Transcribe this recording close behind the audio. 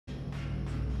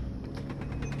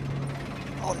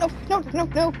no, no, no, no,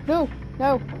 no, no,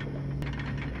 no.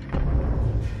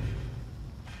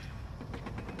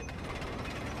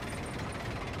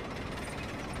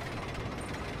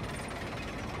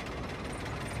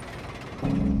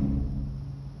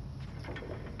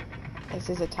 This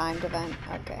is a timed event.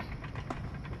 Okay.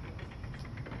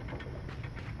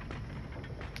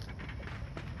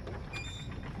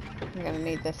 I'm gonna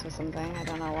need this for something. I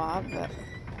don't know what, but.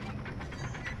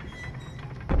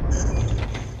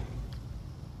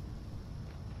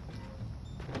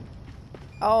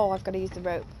 Oh, I've got to use the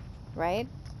rope, right?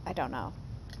 I don't know.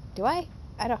 Do I?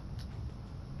 I don't.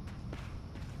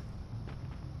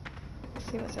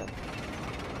 Let's see what's up.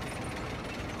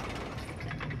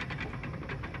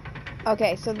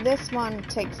 Okay, so this one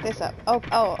takes this up. Oh,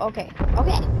 oh, okay,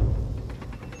 okay.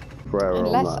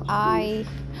 Unless I.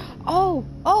 Oh,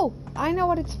 oh! I know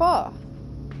what it's for.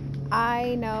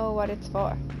 I know what it's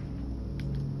for.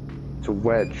 It's a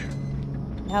wedge.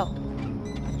 No.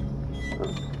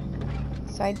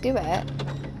 So I do it,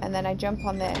 and then I jump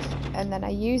on this, and then I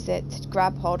use it to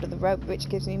grab hold of the rope, which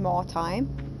gives me more time.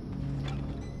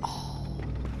 Oh,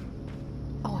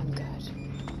 oh, I'm good.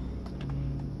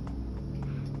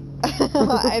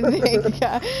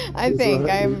 I think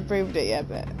I haven't proved it yet,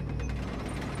 but.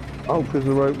 Oh, because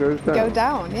the rope goes down. Go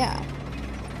down, yeah.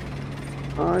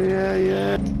 Oh yeah,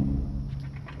 yeah.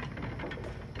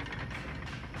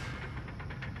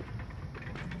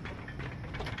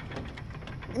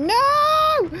 No!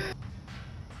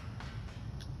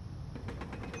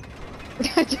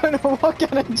 I don't know what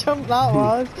kind of jump that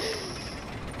was.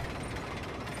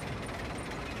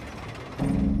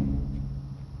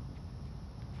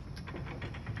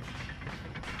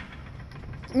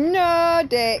 No,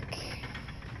 Dick.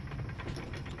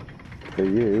 For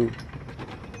you.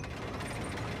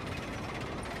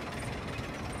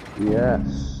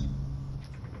 Yes.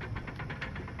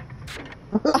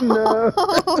 No.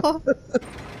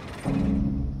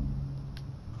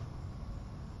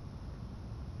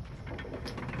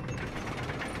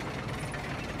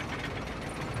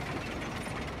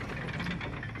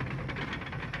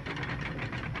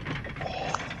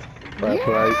 Fair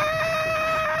play.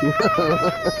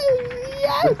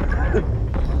 Yes!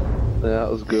 Yeah, that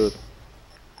was good.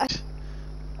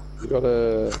 You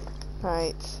gotta.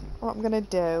 Right, what I'm gonna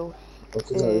do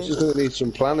This is gonna need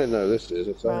some planning though, this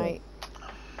is. Right.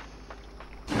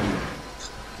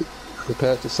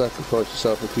 Prepare to sacrifice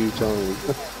yourself a few times.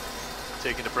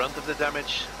 Taking the brunt of the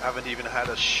damage, haven't even had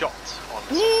a shot on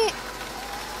this. Yeah.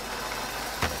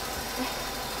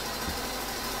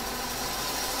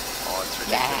 Oh, it's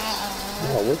ridiculous.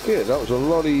 Oh, wicked. That was a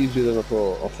lot easier than I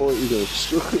thought. I thought you were going to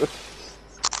struggle.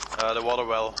 The water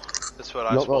well. That's where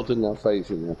I Not that I didn't have faith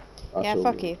in you. Ja,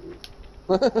 fuck you.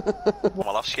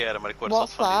 Allemaal afscheren, maar ik word zat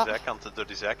van die zijkanten. Door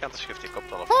die zijkanten schuift die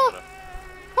kop al af.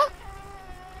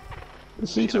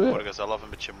 Misschien dat ik morgen zelf een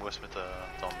beetje moes met de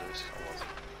tanden is.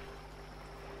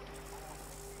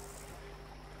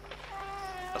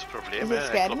 Dat is het probleem,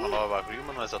 hè. Ik klop me nou wat groeien,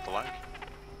 maar dan is dat te lang.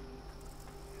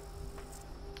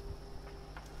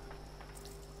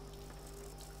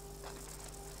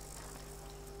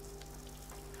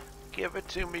 Give it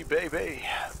to me, baby.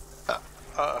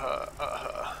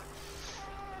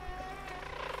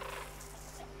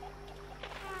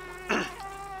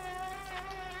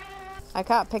 I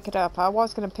can't pick it up. I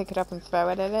was going to pick it up and throw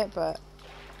it at it, but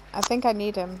I think I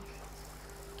need him.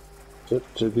 To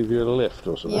give you a lift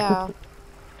or something? Yeah.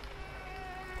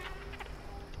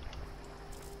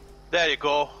 There you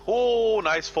go. Oh,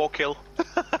 nice 4 kill.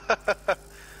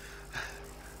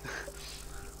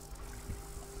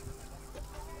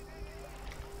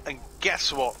 And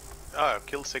guess what? Oh, I've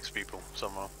killed 6 people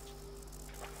somehow.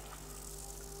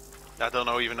 I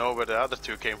don't even know where the other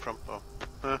 2 came from. Oh.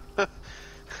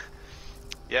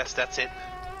 Yes, that's it.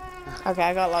 Okay,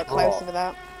 I got a lot closer with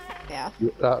that. Yeah.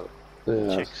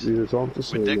 Yeah, you was on to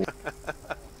see it.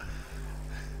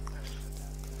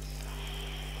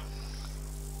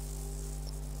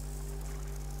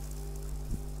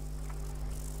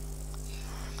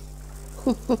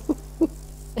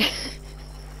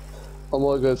 I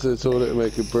might go to the toilet and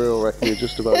make a brew. I reckon you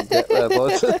just about get there,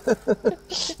 bud.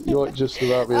 You might just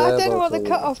about be there. I don't know what the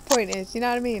cut-off point is. You know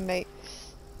what I mean, mate?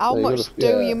 How much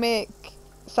do you make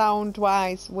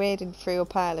sound-wise wading through a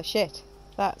pile of shit?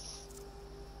 That's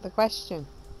the question.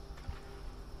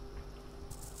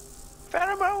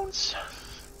 Pheromones.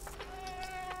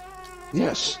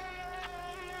 Yes.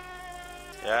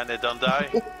 Yeah, and they don't die.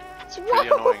 It's pretty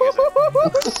annoying,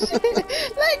 isn't it?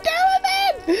 Let go of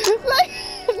him!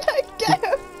 Let go!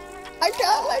 I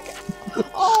can't let go.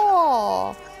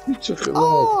 Oh! You took it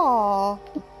Oh!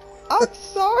 I'm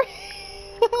sorry.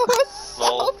 I'm a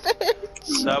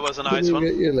savage. That was a nice one.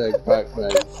 Get your leg back,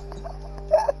 mate.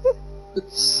 What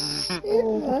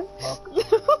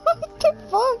the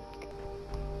fuck?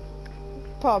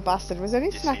 Poor bastard was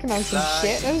only snacking on some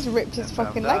shit and I just ripped his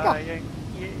fucking leg off. I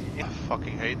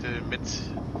fucking hate the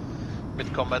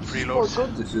mid-combat Quite reloads.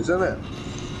 good, this is, isn't it?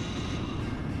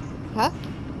 Huh?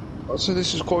 I said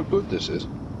this is quite good, this is.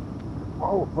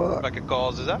 Oh, fuck. Welke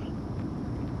cause is dat?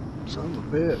 Son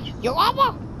of a bitch. Yo,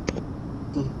 Abba!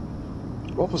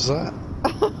 What was that?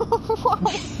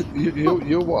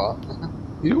 you what?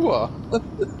 You what?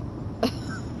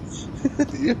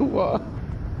 You what?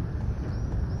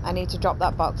 I need to drop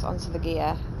that box onto the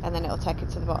gear and then it'll take it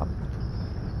to the bottom.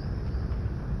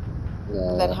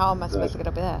 Yeah, Then how am I supposed to get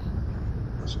up there?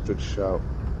 That's a good shout.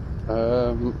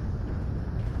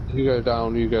 You go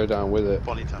down with it.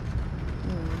 Bonita.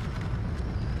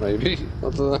 Maybe? I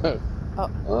don't know. Oh.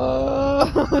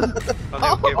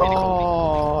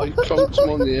 Oh, you conked him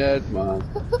on the head, man.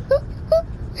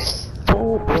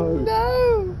 Poor bloke.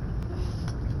 No!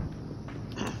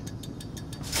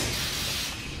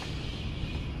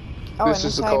 Oh, This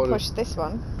and is if the I code. push this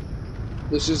one.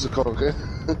 This is the conker.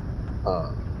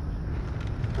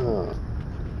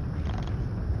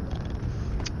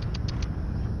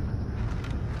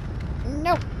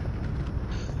 No!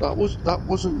 That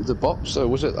wasn't the box though,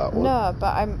 was it, that one? No,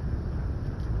 but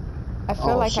I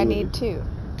feel like I need two.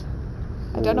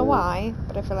 I don't know why,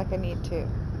 but I feel like I need two.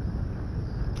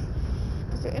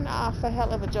 Because it's half a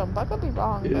hell of a jump. I could be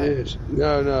wrong. It is.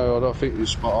 No, I don't think you're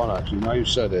spot on actually. Now you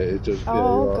said it, it does.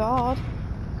 Oh, God.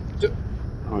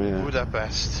 Oh, yeah.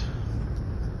 Budapest.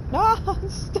 No,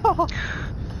 stop!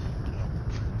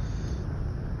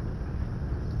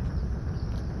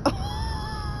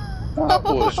 That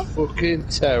was fucking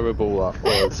terrible, that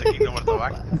was. Dus ik ging nog maar te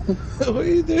wachten. What are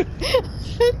you doing?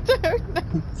 I don't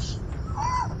know.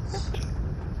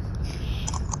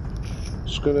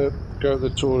 Just gonna go to the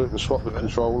toilet and swap the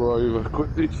controller over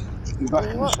quickly. Be back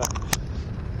in a What? sec.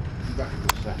 Be back in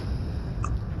a sec.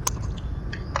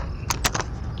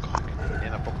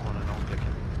 En dan Pokémon en dan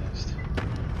klikken. Juist.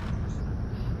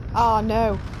 Oh,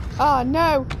 no. Oh,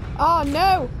 no. Oh,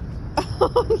 no.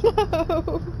 Oh,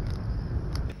 no.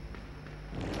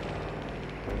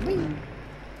 Whee.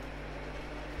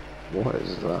 What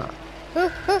is that?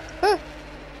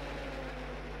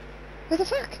 What the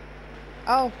fuck?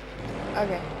 Oh,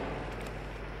 okay.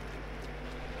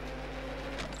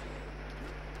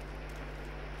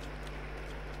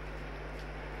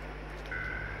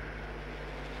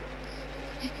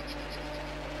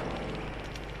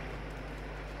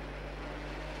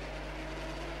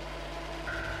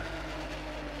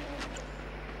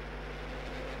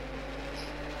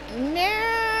 No.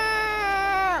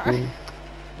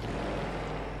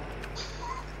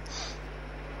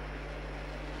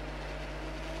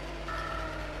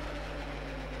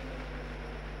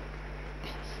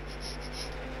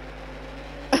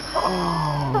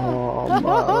 Oh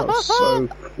man, that's so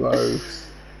close.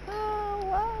 Oh,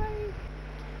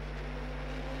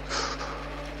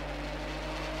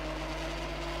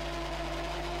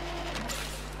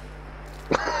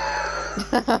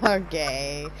 why?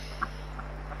 Okay.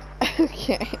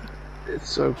 Okay. It's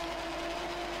so.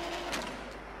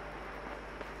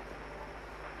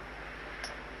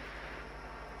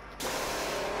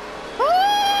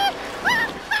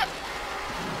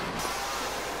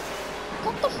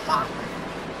 What the fuck?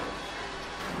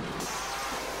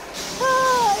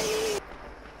 Hi.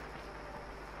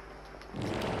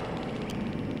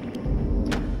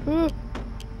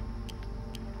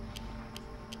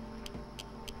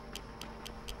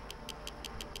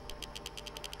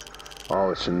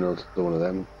 Oh, it's another one of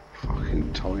them.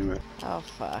 Fucking timer. Oh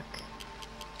fuck.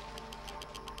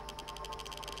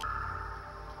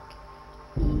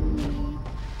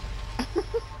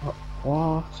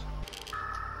 What?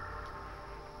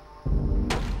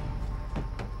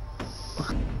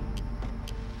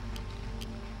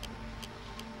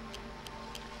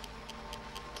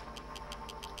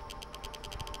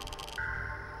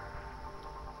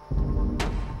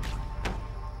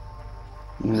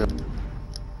 No.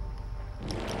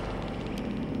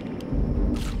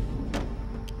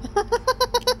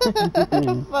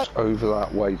 Over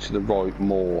that way to the right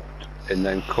more, and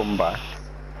then come back,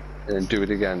 and then do it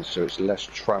again, so it's less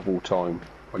travel time.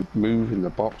 When moving the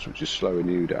box, which is slowing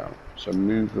you down. So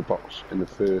move the box in the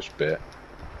first bit,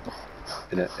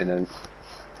 and then.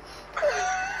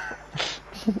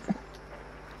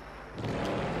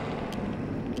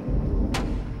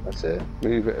 That's it.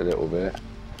 Move it a little bit.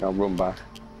 Now run back.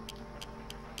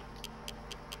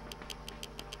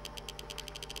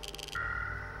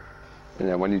 And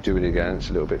then when you do it again, it's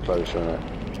a little bit closer, isn't it?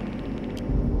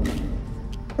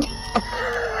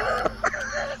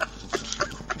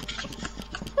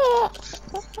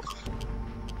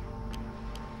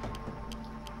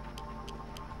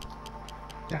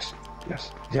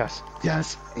 Yes,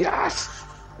 yes, yes!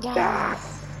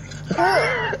 Yes!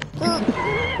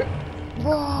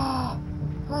 Whoa!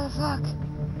 What the fuck?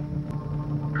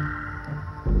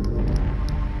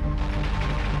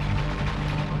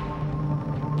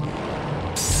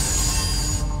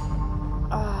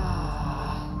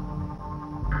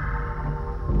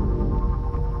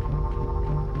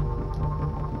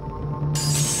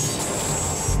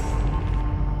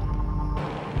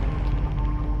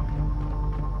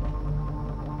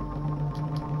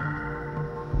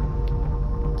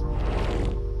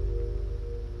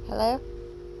 Hello?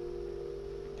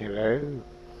 Hello?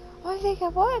 Oh, I think I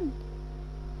won.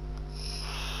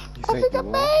 You I think I you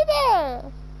won? made it.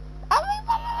 I think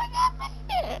I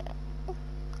made it.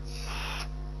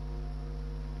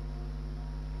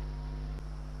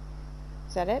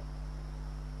 Is that it?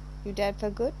 You dead for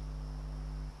good?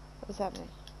 What's happening?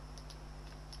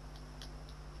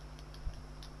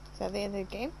 Is that the end of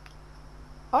the game?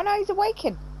 Oh no, he's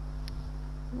awakened.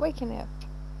 Waking up.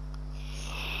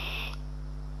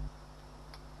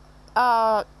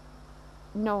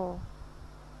 No.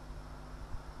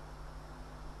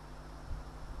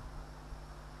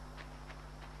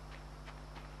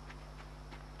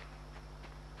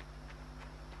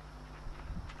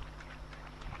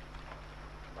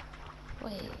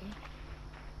 Wait.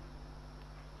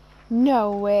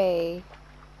 No way.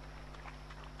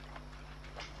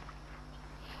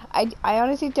 I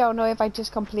honestly don't know if I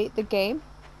just complete the game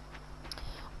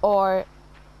or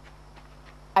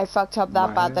I fucked up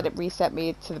that bad that it reset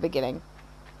me to the beginning.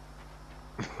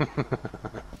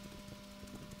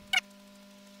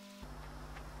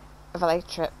 If I like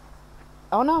trip.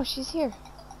 Oh no, she's here.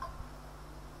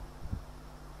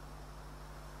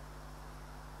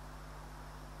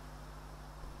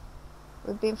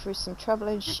 We've been through some trouble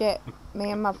and shit.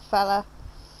 Me and my fella.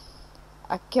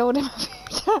 I killed him a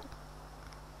few times.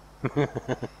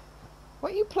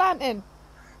 What are you planting?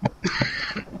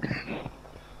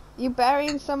 You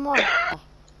burying someone?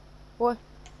 What?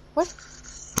 What?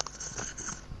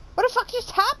 What the fuck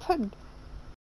just happened?